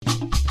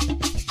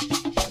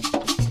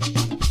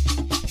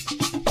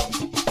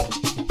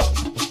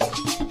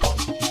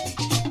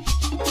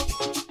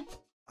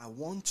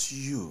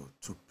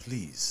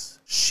please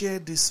share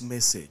this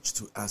message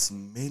to as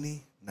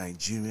many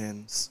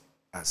Nigerians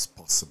as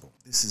possible.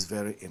 This is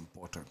very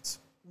important.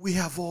 We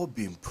have all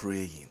been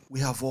praying. We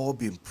have all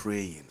been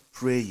praying.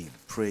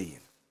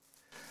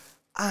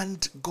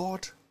 And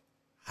God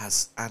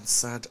has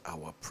answered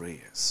our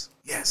prayers.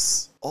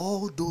 Yes,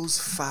 all those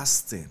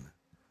fasting,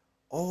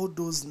 all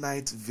those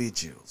night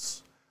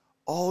vigils,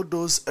 all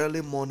those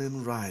early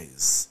morning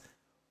rise,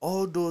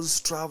 all those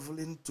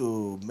traveling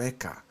to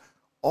Mecca,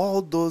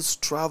 all those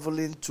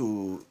traveling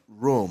to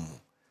Rome,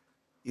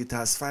 it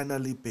has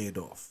finally paid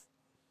off.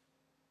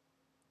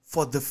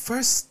 For the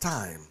first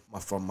time,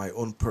 from my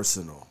own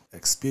personal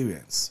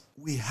experience,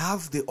 we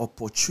have the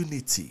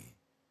opportunity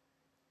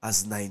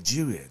as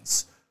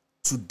Nigerians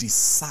to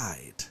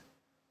decide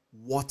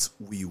what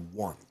we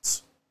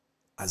want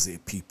as a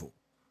people.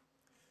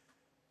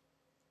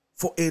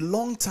 For a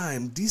long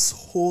time, this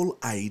whole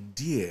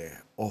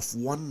idea of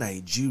one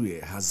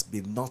Nigeria has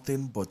been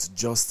nothing but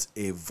just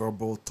a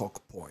verbal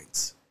talk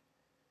point.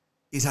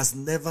 It has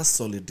never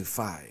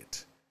solidified.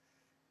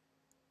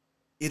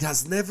 It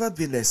has never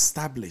been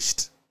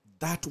established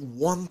that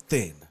one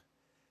thing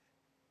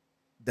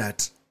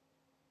that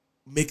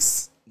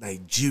makes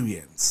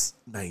Nigerians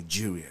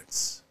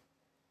Nigerians.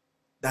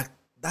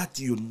 That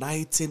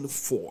uniting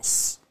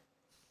force.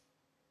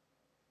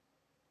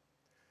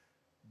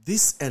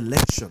 This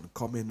election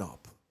coming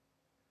up,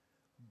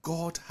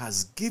 God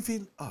has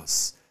given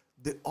us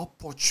the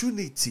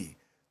opportunity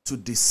to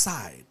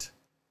decide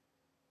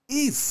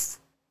if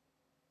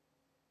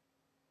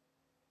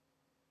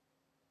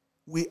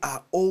we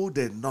are old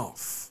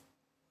enough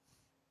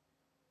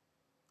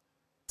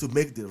to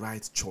make the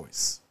right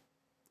choice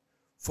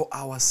for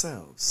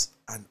ourselves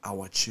and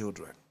our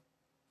children.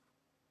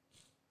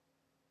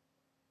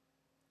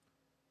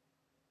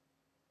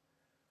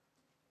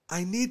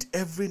 I need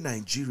every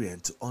Nigerian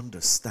to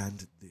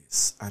understand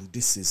this, and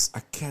this is, I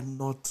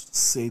cannot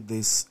say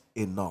this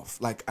enough.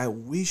 Like, I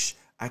wish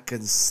I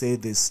can say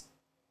this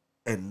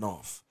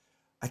enough.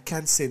 I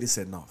can't say this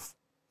enough.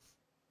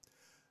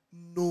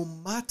 No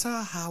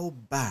matter how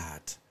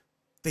bad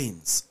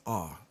things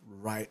are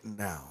right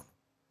now,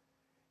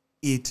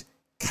 it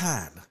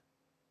can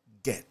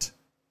get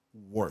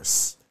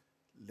worse.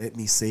 Let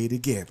me say it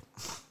again.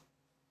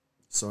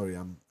 Sorry,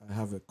 I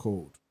have a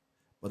cold,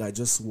 but I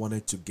just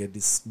wanted to get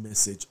this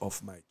message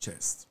off my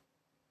chest.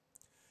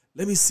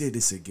 Let me say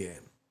this again.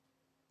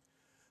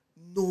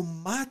 No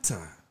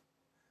matter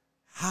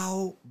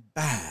how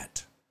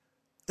bad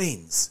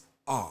things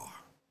are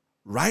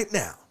right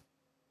now,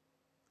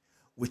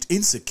 with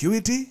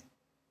insecurity,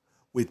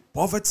 with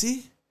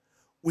poverty,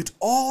 with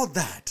all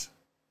that,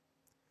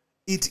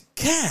 it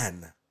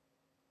can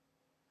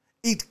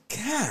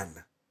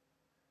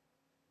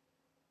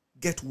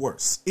get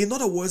worse. In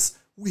other words,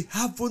 we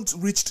haven't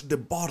reached the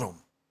bottom.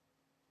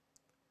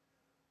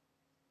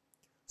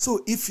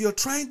 So if you're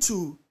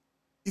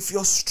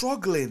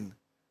struggling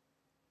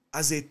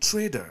as a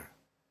trader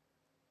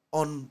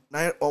on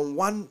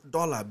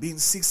 $1 being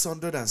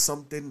 600 and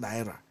something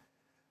naira,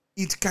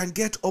 it can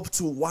get up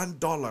to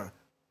 $1,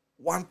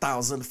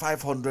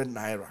 1,500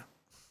 naira.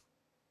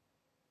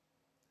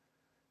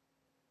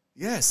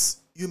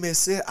 Yes, you may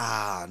say,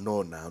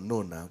 no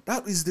now.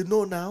 That is the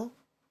no now.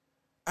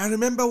 I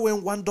remember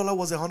when $1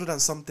 was 100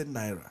 and something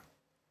naira.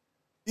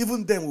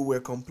 Even then we were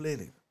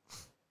complaining.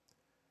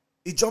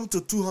 It jumped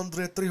to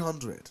 200,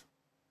 300.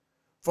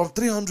 From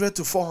 300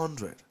 to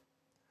 400.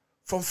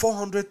 From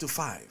 400 to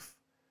 5.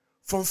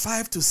 From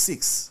 5 to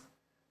 6.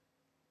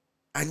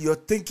 And you're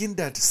thinking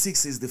that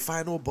 6 is the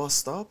final bus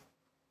stop?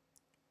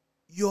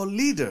 Your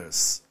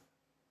leaders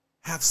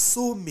have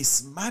so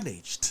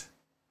mismanaged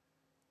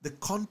the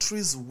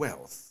country's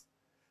wealth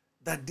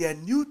that their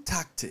new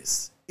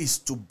tactics is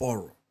to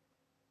borrow.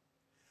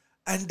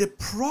 And the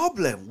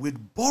problem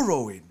with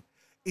borrowing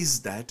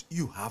is that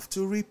you have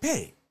to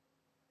repay.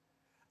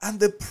 And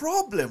the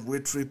problem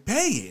with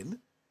repaying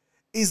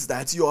is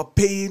that you are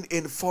paying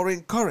in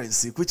foreign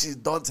currency, which you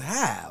don't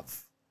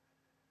have.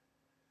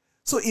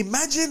 So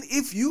imagine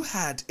if you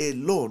had a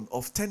loan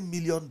of $10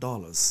 million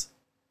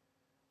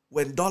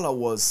when dollar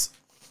was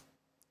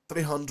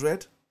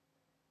 300.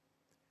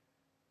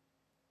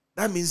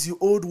 That means you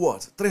owed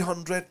what?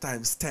 300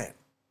 times 10.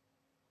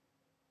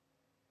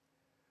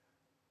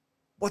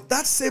 But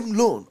that same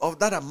loan of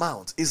that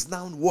amount is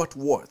now what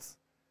worth?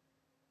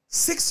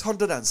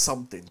 600 and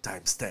something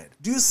times 10.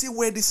 Do you see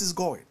where this is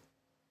going?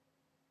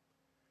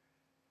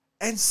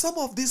 And some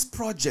of these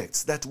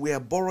projects that we are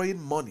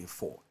borrowing money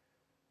for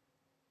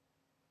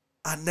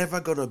are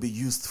never going to be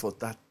used for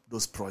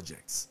those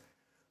projects.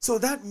 So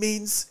that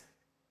means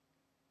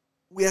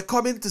we are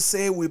coming to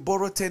say we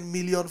borrow 10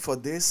 million for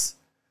this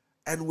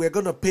and we're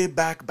going to pay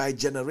back by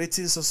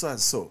generating so and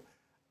so.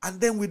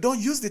 And then we don't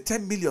use the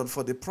 10 million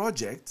for the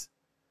project,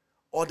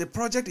 or the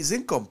project is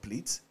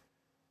incomplete.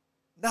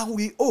 Now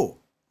we owe.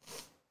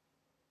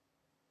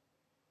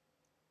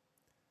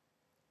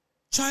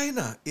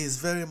 China is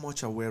very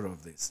much aware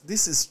of this.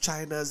 This is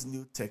China's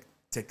new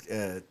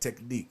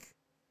technique.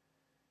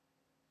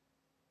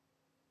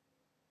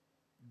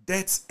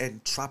 Debt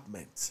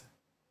entrapment.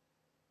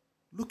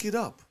 Look it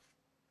up.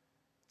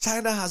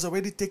 China has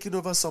already taken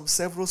over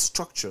several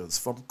structures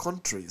from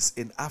countries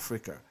in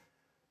Africa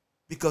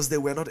because they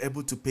were not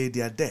able to pay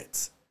their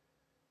debt.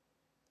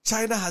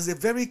 China has a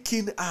very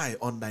keen eye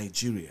on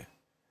Nigeria.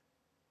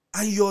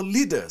 And your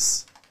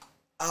leaders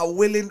are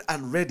willing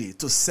and ready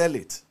to sell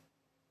it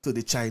to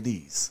the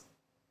Chinese.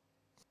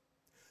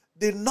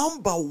 The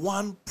number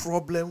one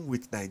problem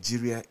with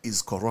Nigeria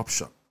is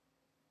corruption.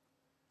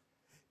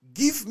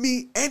 Give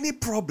me any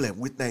problem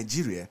with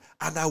Nigeria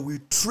and I will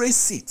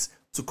trace it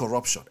to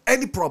corruption.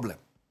 Any problem.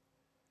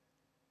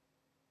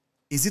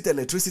 Is it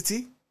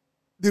electricity?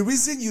 The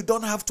reason you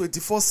don't have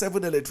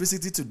 24/7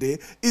 electricity today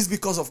is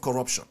because of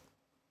corruption.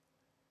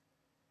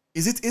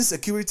 Is it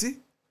insecurity?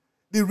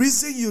 The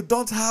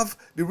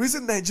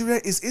reason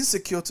Nigeria is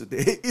insecure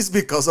today is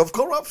because of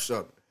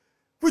corruption.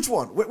 Which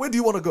one? Where do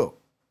you want to go?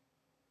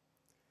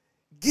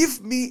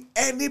 Give me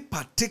any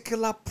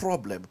particular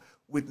problem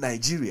with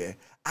Nigeria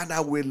and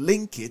I will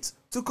link it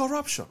to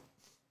corruption.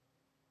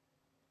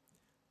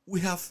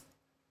 We have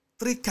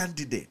 3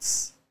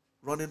 candidates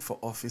running for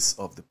office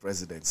of the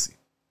presidency.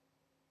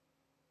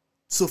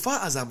 So far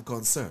as I'm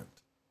concerned,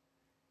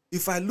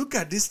 if I look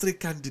at these 3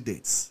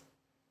 candidates,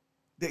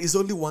 there is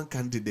only one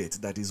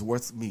candidate that is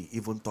worth me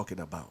even talking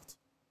about.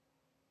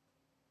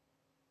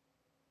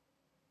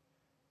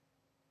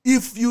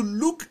 If you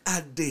look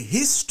at the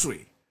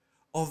history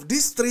of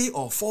these 3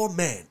 or 4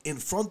 men in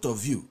front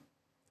of you,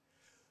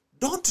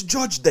 don't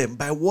judge them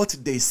by what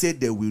they say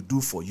they will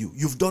do for you.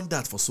 You've done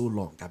that for so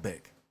long, I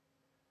beg.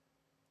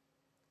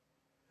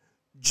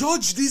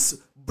 Judge this,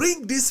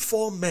 bring these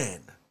 4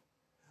 men.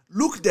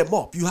 Look them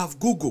up. You have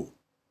Google.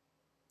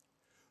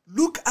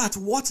 Look at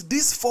what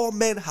these 4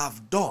 men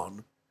have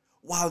done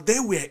while they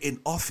were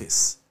in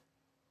office.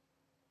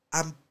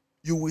 And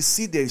you will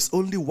see there is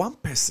only one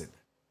person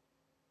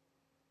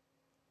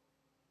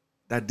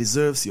that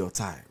deserves your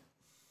time.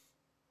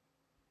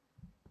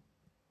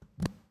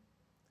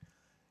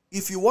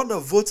 If you want to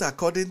vote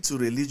according to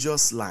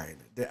religious line,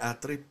 there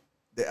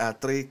are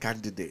three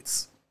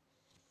candidates.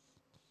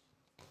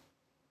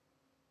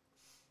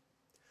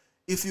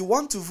 If you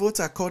want to vote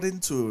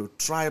according to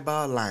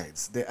tribal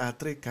lines, there are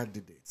 3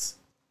 candidates.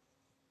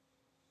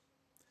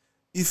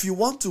 If you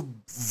want to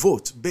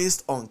vote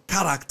based on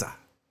character,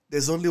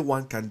 there's only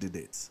one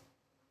candidate.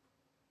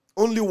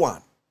 Only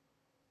one.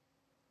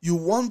 You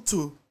want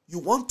to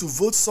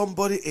vote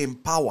somebody in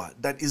power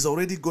that is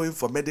already going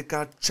for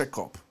medical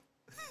checkup.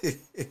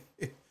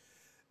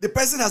 The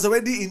person has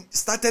already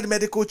started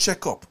medical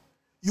checkup.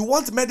 You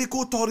want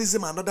medical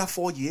tourism another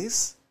 4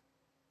 years?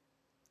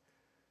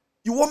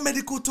 You want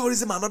medical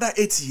tourism another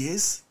 8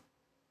 years?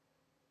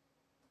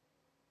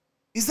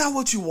 Is that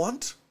what you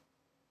want?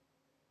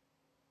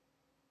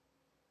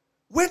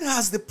 When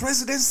has the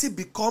presidency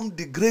become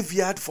the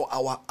graveyard for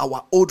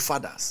our old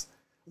fathers?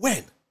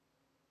 When?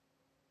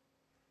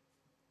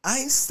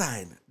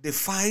 Einstein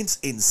defines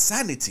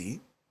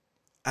insanity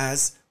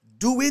as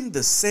doing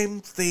the same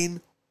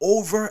thing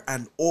over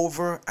and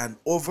over and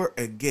over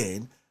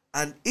again,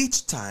 and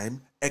each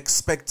time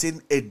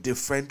expecting a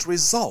different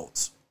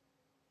result.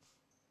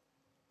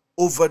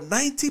 Over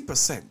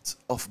 90%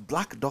 of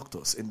black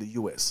doctors in the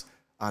US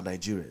are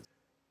Nigerians.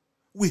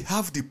 We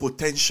have the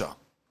potential.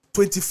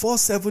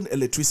 24/7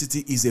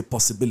 electricity is a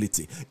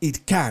possibility.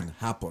 It can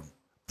happen.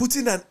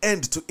 Putting an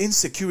end to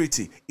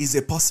insecurity is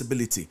a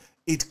possibility.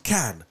 It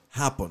can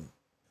happen.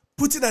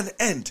 Putting an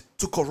end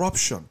to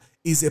corruption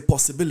is a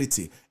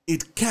possibility.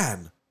 It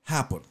can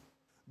happen.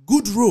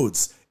 Good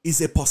roads is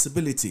a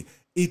possibility.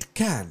 It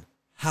can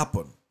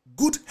happen.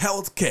 Good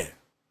health care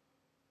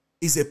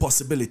is a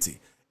possibility.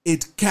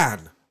 It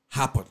can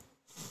happen.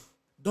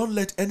 Don't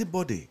let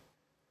anybody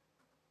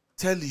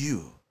tell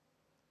you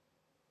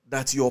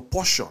that your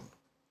portion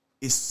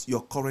is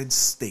your current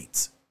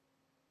state.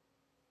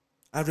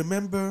 I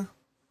remember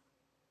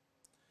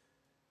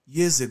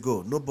years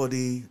ago,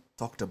 nobody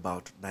talked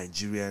about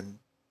Nigerian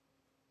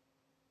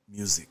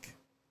music.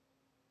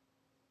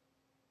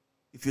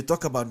 If you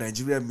talk about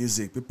Nigerian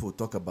music, people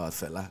talk about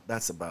Fela.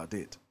 That's about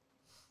it.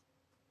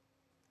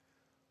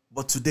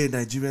 But today,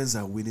 Nigerians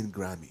are winning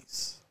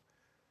Grammys.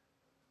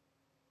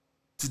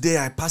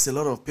 Today, I pass a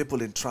lot of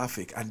people in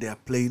traffic and they are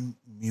playing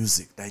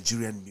music,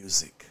 Nigerian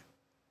music.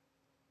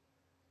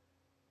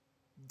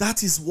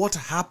 That is what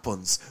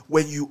happens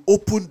when you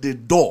open the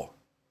door.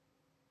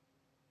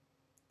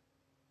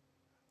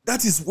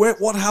 That is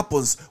what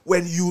happens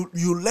when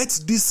you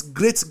let these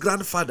great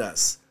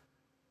grandfathers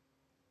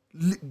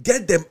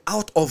get them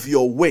out of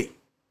your way.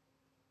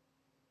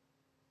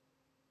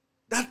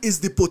 That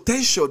is the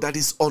potential that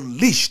is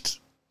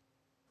unleashed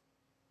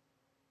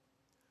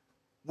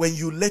when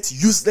you let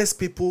useless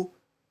people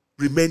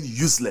remain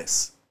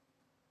useless.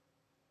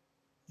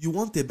 You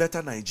want a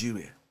better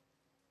Nigeria.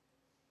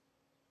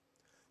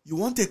 You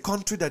want a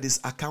country that is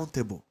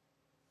accountable.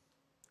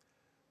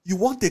 You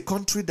want a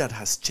country that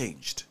has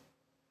changed.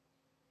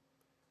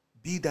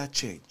 Be that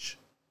change.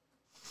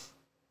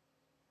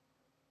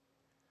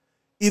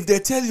 If they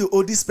tell you,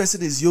 oh, this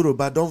person is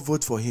Yoruba, don't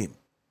vote for him,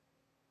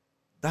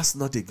 that's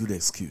not a good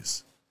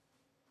excuse.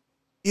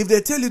 If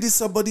they tell you this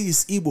somebody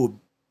is Igbo,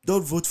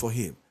 don't vote for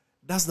him.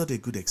 That's not a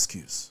good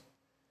excuse.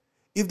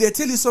 If they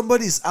tell you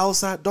somebody is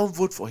Hausa, don't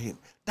vote for him.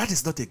 That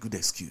is not a good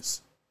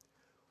excuse.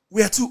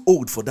 We are too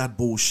old for that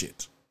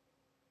bullshit.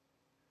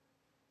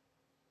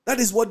 That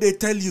is what they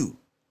tell you.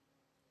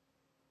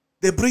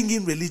 They bring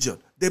in religion.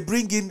 They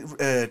bring in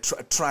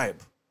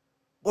tribe.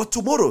 But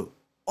tomorrow,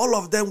 all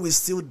of them will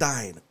still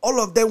dine. All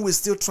of them will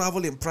still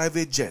travel in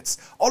private jets.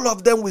 All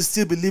of them will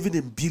still be living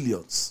in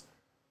billions.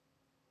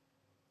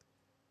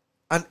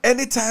 And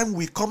anytime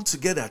we come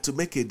together to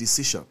make a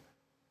decision,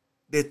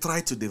 they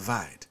try to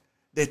divide.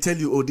 They tell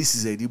you, oh, this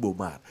is an Igbo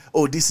man.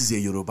 Oh, this is a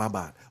Yoruba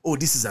man. Oh,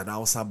 this is an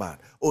Hausa man.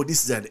 Oh,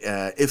 this is an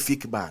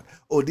Efik man.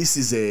 Oh, this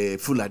is a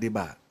Fulani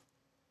man.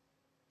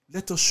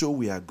 Let us show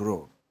we are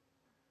grown.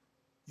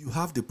 You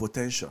have the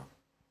potential.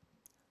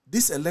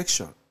 This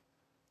election,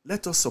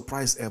 let us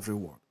surprise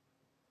everyone.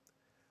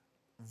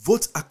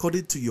 Vote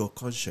according to your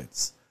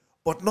conscience,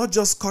 but not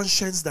just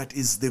conscience that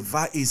is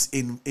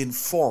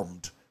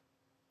informed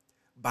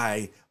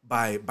by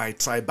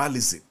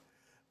tribalism.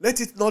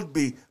 Let it not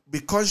be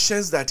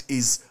conscience that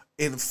is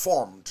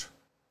informed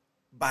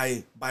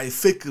by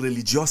fake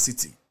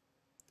religiosity.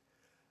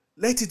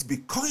 Let it be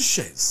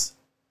conscience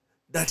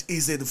that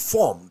is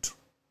informed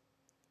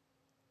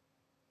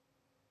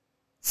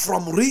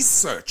from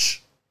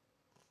research.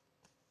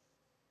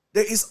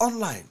 There is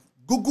online.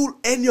 Google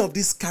any of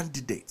these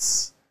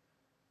candidates.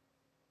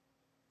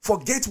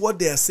 Forget what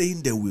they are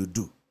saying they will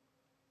do.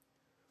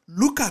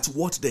 Look at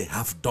what they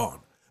have done.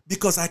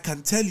 Because I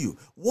can tell you,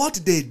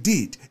 what they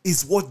did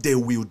is what they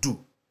will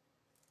do.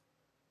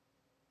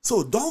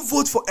 So don't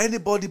vote for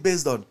anybody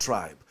based on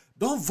tribe.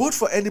 Don't vote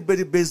for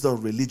anybody based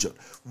on religion.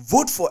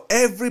 Vote for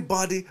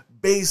everybody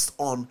based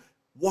on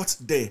what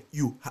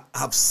you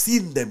have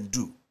seen them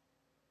do.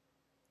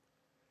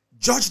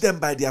 Judge them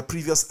by their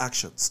previous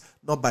actions,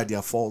 not by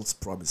their false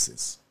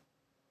promises.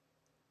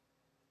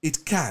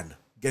 It can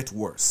get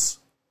worse.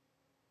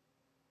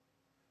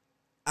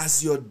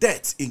 As your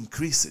debt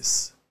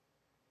increases,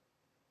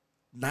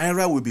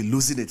 Naira will be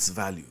losing its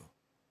value.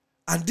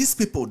 And these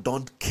people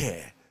don't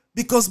care.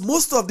 Because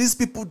most of these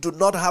people do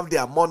not have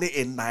their money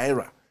in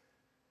Naira.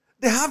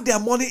 They have their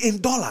money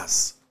in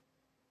dollars.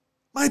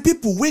 My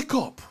people, wake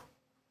up.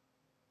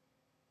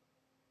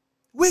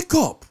 Wake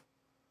up.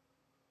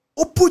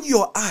 Open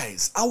your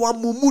eyes. Our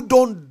Mumu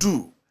don't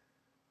do.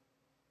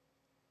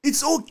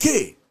 It's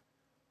okay.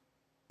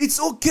 It's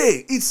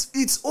okay.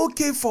 It's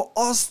okay for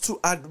us to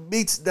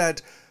admit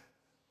that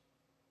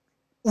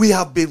we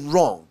have been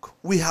wrong.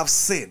 We have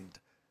sinned.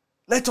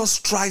 Let us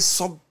try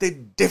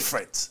something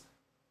different.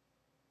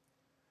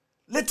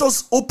 Let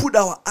us open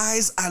our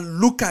eyes and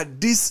look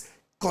at these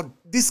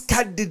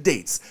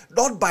candidates,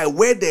 not by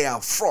where they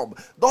are from,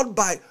 but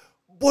by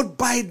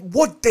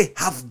what they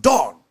have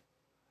done.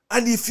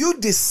 And if you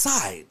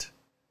decide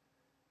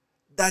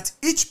that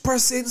each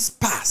person's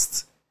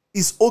past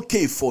is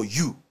okay for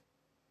you,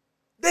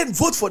 then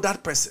vote for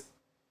that person.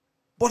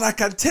 But I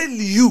can tell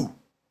you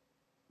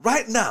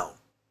right now,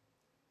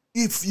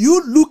 if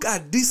you look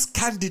at these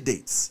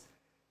candidates,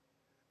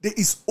 there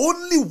is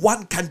only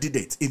one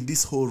candidate in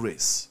this whole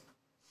race,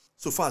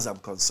 so far as I'm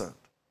concerned.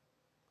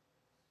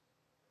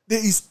 There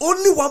is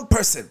only one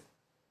person,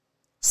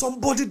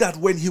 somebody that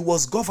when he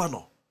was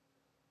governor,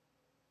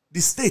 the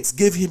states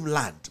gave him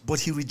land, but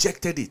he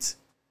rejected it.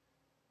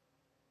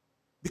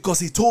 Because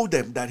he told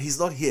them that he's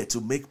not here to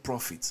make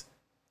profit.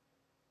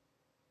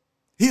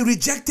 He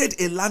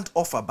rejected a land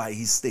offer by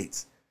his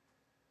state.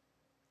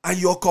 And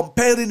you're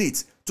comparing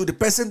it to the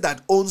person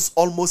that owns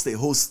almost a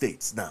whole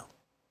state now.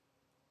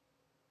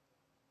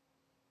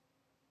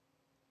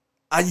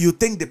 And you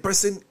think the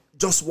person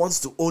just wants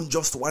to own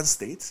just one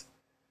state?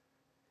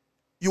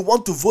 You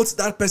want to vote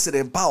that person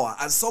in power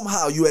and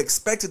somehow you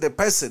expect the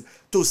person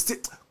to still...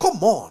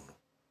 Come on.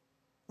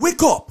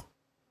 Wake up.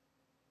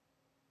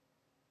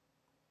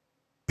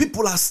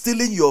 People are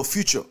stealing your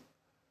future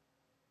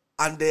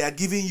and they are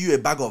giving you a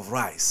bag of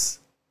rice.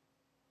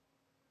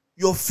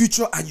 Your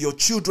future and your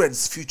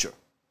children's future.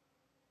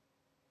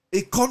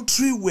 A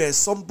country where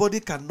somebody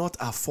cannot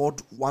afford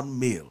one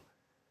meal.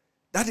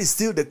 That is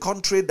still the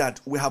country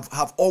that we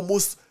have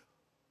almost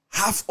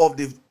half of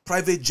the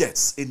private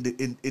jets in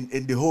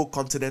the whole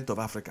continent of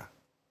Africa.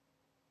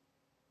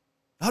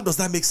 How does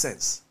that make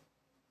sense?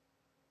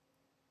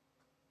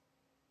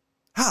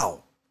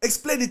 How?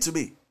 Explain it to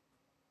me.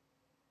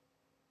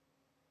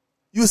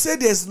 You say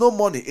there's no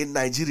money in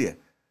Nigeria,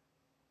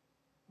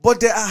 but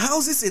there are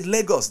houses in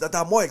Lagos that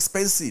are more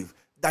expensive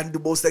than the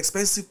most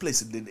expensive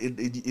place in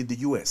the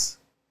US.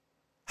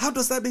 How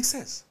does that make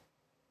sense?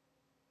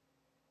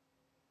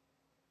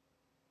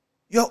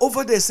 You're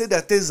over there saying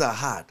that things are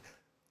hard.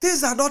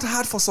 Things are not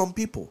hard for some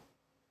people.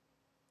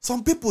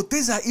 Some people,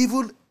 things are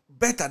even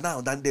better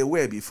now than they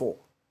were before.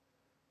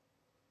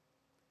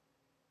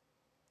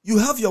 You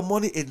have your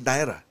money in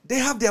Naira. They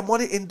have their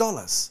money in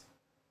dollars.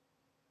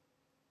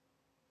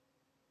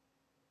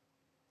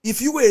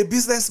 If you were a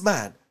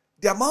businessman,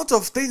 the amount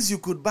of things you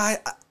could buy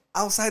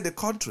outside the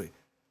country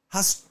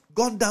has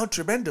gone down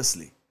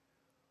tremendously.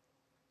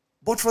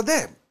 But for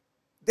them,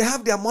 They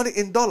have their money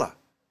in dollar.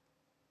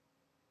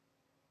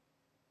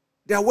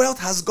 Their wealth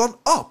has gone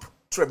up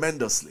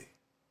tremendously.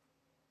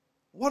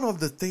 One of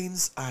the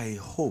things I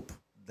hope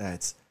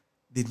that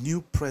the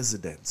new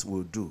president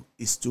will do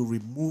is to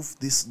remove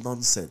this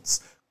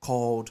nonsense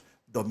called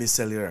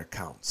domiciliary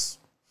accounts.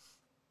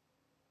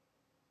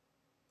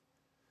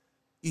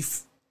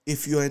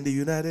 If you're in the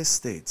United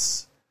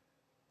States,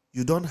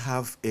 you don't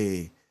have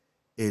a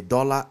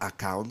dollar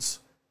account,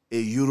 a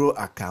euro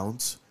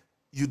account,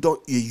 a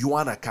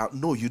yuan account.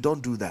 No, you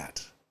don't do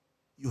that.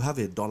 You have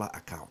a dollar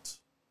account.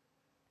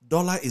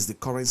 Dollar is the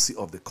currency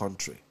of the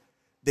country.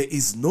 There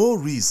is no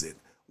reason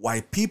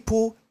why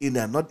people in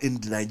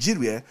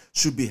Nigeria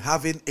should be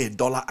having a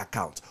dollar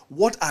account.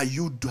 What are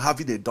you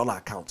having a dollar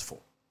account for?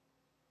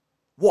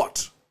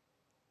 What?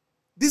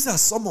 These are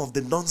some of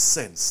the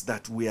nonsense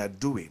that we are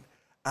doing,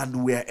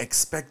 and we are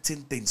expecting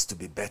things to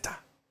be better.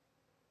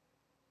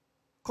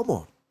 Come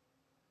on.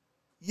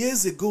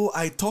 Years ago,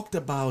 I talked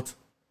about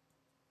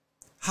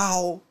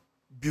how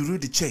Bureau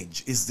de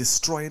Change is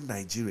destroying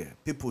Nigeria.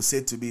 People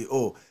said to me,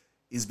 oh,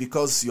 it's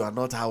because you are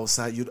not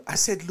Hausa. I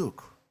said,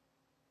 look,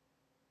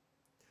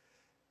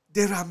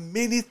 there are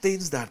many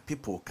things that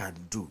people can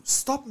do.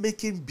 Stop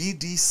making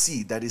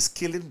BDC, that is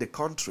killing the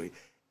country,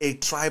 a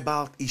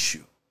tribal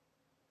issue.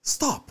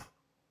 Stop.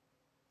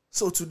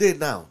 So today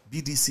now,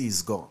 BDC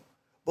is gone.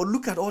 But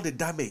look at all the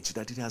damage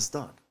that it has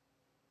done.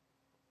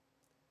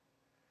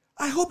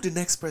 I hope the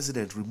next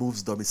president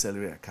removes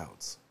domiciliary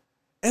accounts.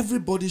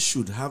 Everybody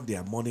should have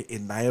their money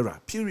in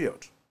Naira,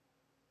 period.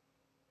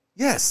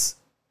 Yes.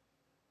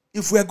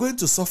 If we are going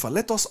to suffer,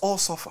 let us all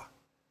suffer.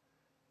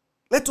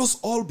 Let us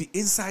all be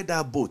inside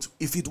that boat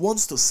if it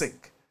wants to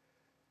sink.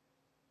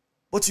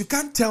 But you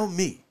can't tell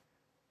me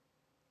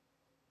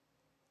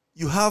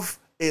you have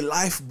a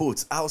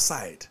lifeboat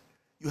outside,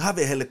 you have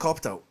a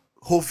helicopter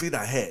hovering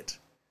ahead,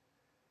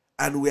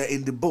 and we are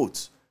in the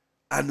boat,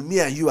 and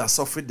me and you are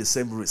suffering the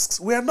same risks.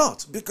 We are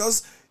not,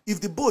 because if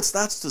the boat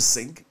starts to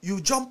sink,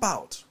 you jump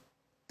out.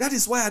 That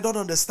is why I don't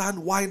understand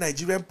why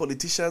Nigerian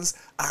politicians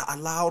are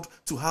allowed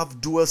to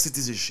have dual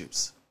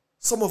citizenships.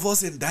 Some of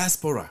us in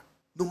diaspora,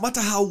 no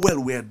matter how well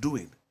we are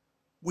doing,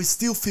 we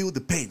still feel the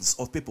pains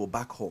of people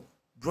back home.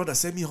 Brother,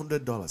 send me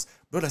 $100.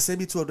 Brother, send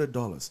me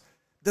 $200.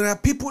 There are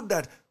people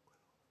that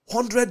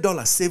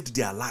 $100 saved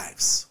their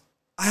lives.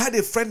 I had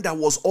a friend that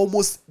was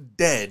almost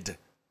dead.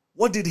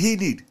 What did he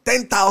need?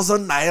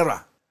 10,000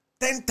 naira.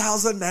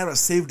 10,000 naira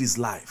saved his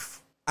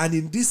life. And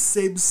in this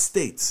same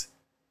state,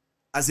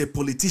 as a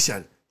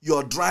politician,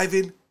 you're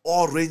driving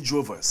all Range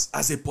Rovers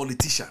as a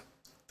politician.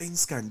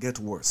 Things can get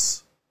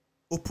worse.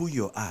 Open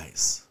your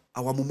eyes.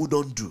 Our Mumu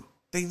don't do.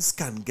 Things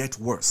can get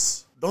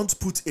worse. Don't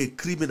put a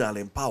criminal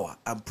in power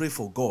and pray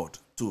for God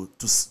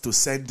to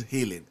send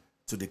healing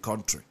to the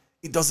country.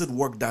 It doesn't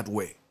work that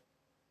way.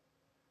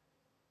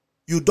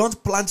 You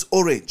don't plant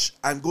orange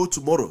and go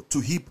tomorrow to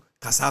heap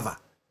cassava.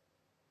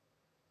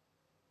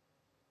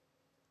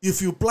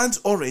 If you plant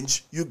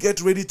orange, you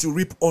get ready to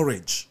reap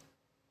orange.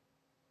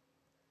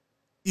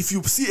 If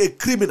you see a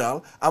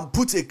criminal and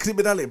put a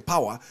criminal in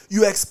power,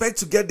 you expect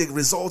to get the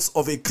results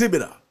of a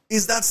criminal.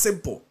 It's that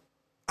simple.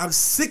 I'm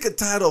sick and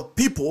tired of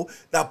people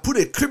that put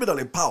a criminal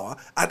in power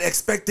and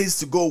expect things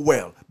to go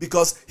well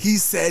because he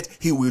said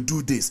he will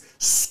do this.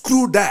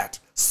 Screw that.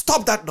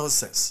 Stop that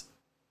nonsense.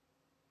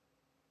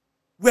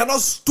 We are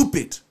not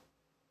stupid.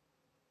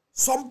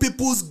 Some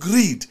people's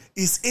greed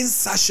is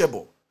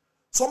insatiable.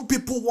 Some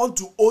people want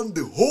to own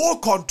the whole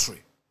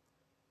country.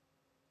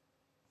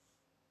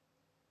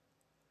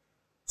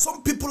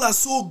 Some people are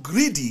so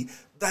greedy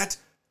that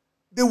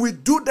they will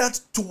do that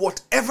to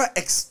whatever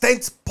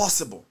extent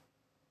possible.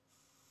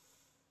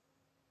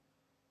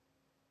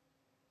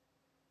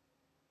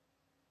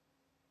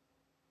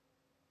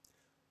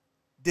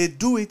 They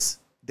do it,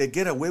 they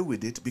get away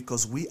with it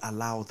because we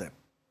allow them.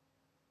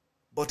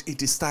 But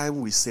it is time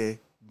we say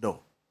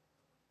no.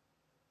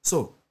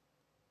 So,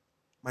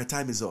 my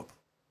time is up.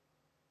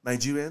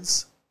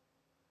 Nigerians,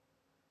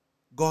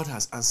 God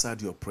has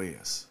answered your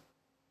prayers.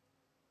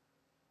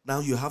 Now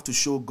you have to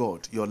show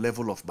God your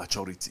level of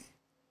maturity.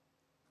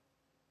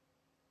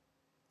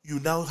 You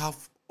now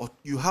have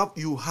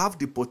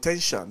the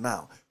potential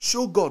now.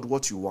 Show God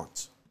what you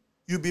want.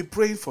 You've been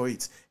praying for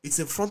it. It's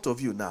in front of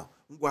you now.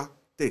 Ngwa,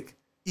 take,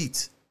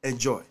 eat,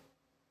 enjoy.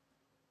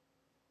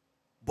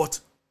 But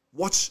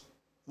watch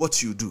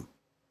what you do.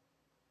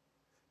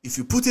 If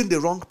you put in the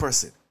wrong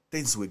person,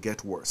 things will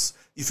get worse.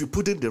 If you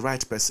put in the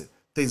right person,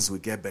 things will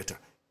get better.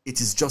 It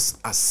is just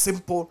as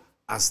simple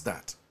as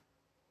that.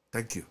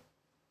 Thank you.